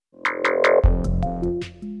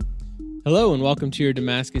Hello and welcome to your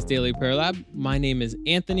Damascus Daily Prayer Lab. My name is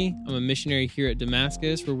Anthony. I'm a missionary here at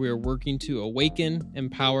Damascus, where we are working to awaken,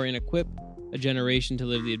 empower, and equip a generation to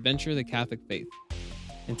live the adventure of the Catholic faith.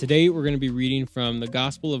 And today we're going to be reading from the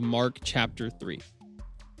Gospel of Mark chapter 3.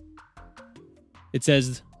 It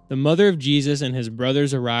says, "The mother of Jesus and his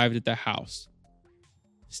brothers arrived at the house.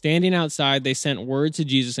 Standing outside, they sent word to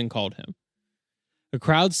Jesus and called him. A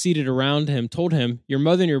crowd seated around him told him, 'Your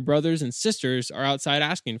mother and your brothers and sisters are outside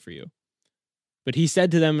asking for you.' But he said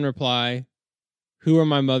to them in reply, 'Who are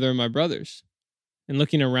my mother and my brothers?' And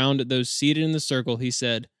looking around at those seated in the circle, he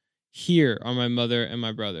said, 'Here are my mother and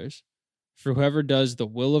my brothers. For whoever does the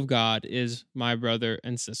will of God is my brother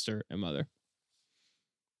and sister and mother.'"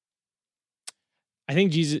 I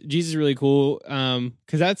think Jesus is really cool,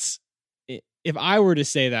 because that's, if I were to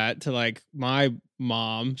say that to like my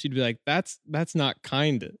mom, she'd be like, that's not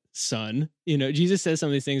kind, son. You know, Jesus says some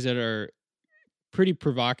of these things that are pretty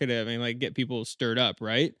provocative and like get people stirred up,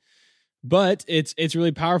 right? But it's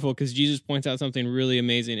really powerful because Jesus points out something really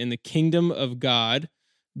amazing. In the kingdom of God,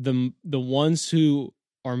 the ones who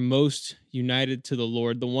are most united to the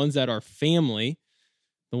Lord, the ones that are family,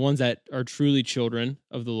 the ones that are truly children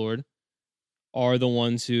of the Lord, are the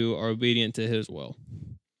ones who are obedient to his will.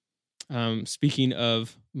 Speaking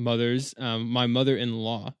of mothers, my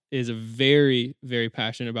mother-in-law is a very, very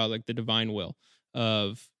passionate about like the divine will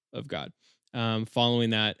of God. Following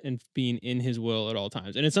that and being in his will at all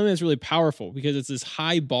times. And it's something that's really powerful because it's this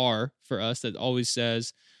high bar for us that always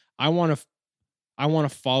says, I want to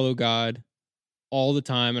follow God all the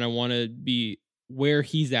time, and I want to be where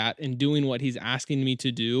he's at and doing what he's asking me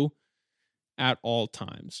to do at all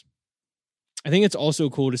times. I think it's also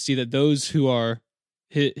cool to see that those who are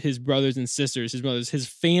his brothers and sisters, his brothers, his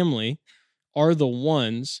family, are the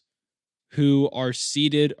ones who are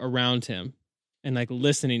seated around him and like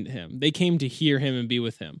listening to him. They came to hear him and be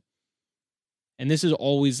with him. And this is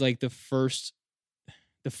always like the first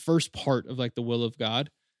part of like the will of God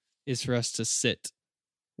is for us to sit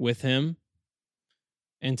with him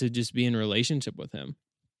and to just be in relationship with him.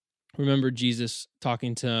 Remember Jesus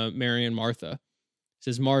talking to Mary and Martha. He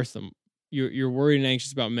says, "Martha, you're worried and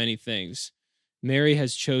anxious about many things. Mary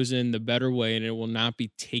has chosen the better way, and it will not be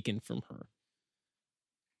taken from her."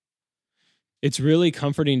 It's really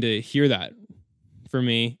comforting to hear that for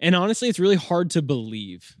me. And honestly, it's really hard to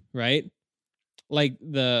believe, right? Like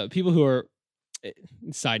the people who are,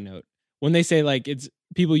 side note, when they say like, it's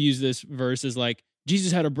people use this verse as like,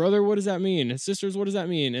 Jesus had a brother, what does that mean? His sisters, what does that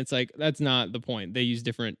mean? It's like, that's not the point. They use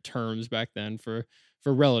different terms back then for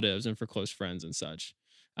relatives and for close friends and such.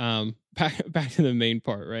 Back to the main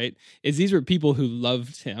part, right? Is these were people who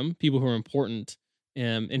loved him, people who were important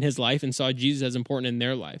in his life and saw Jesus as important in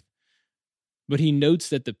their life. But he notes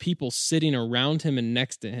that the people sitting around him and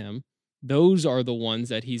next to him, those are the ones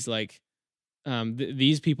that he's like,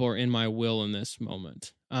 these people are in my will in this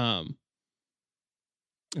moment. And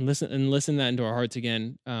listen that into our hearts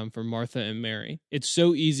again, for Martha and Mary. It's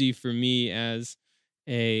so easy for me as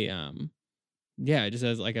just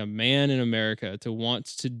as like a man in America to want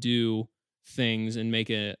to do things and make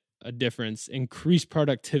a difference, increase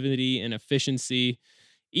productivity and efficiency,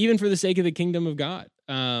 even for the sake of the kingdom of God.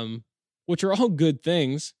 Which are all good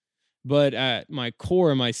things, but at my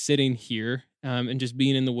core, am I sitting here and just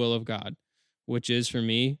being in the will of God, which is for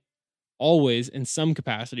me always in some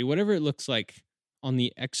capacity, whatever it looks like on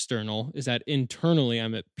the external, is that internally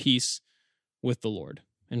I'm at peace with the Lord.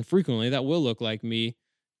 And frequently that will look like me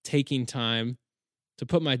taking time to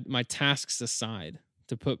put my tasks aside,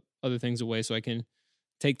 to put other things away so I can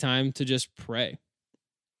take time to just pray.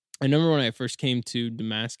 I remember when I first came to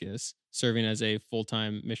Damascus, serving as a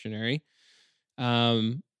full-time missionary,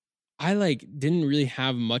 I like didn't really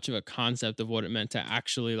have much of a concept of what it meant to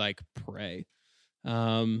actually like pray.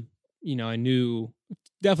 I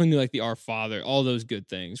definitely knew like the Our Father, all those good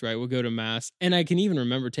things, right? We'll go to mass. And I can even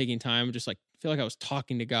remember taking time, just like feel like I was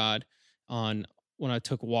talking to God when I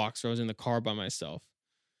took walks or I was in the car by myself.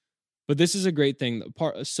 But this is a great thing.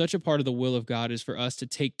 Such a part of the will of God is for us to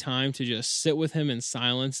take time to just sit with him in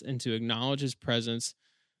silence and to acknowledge his presence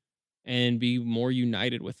and be more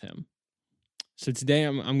united with him. So today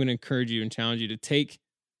I'm going to encourage you and challenge you to take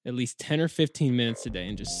at least 10 or 15 minutes today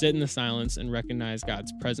and just sit in the silence and recognize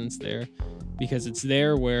God's presence there, because it's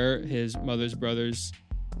there where his mother's brothers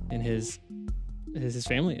and his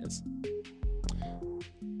family is.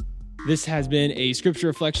 This has been a scripture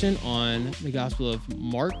reflection on the Gospel of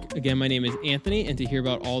Mark. Again, my name is Anthony, and to hear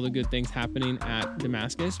about all the good things happening at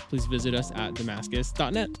Damascus, please visit us at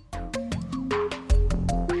damascus.net.